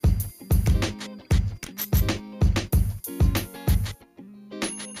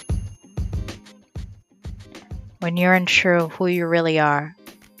When you're unsure of who you really are,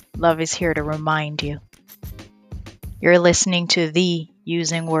 love is here to remind you. You're listening to the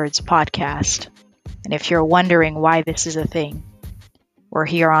Using Words podcast. And if you're wondering why this is a thing, we're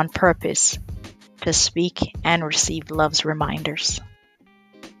here on purpose to speak and receive love's reminders.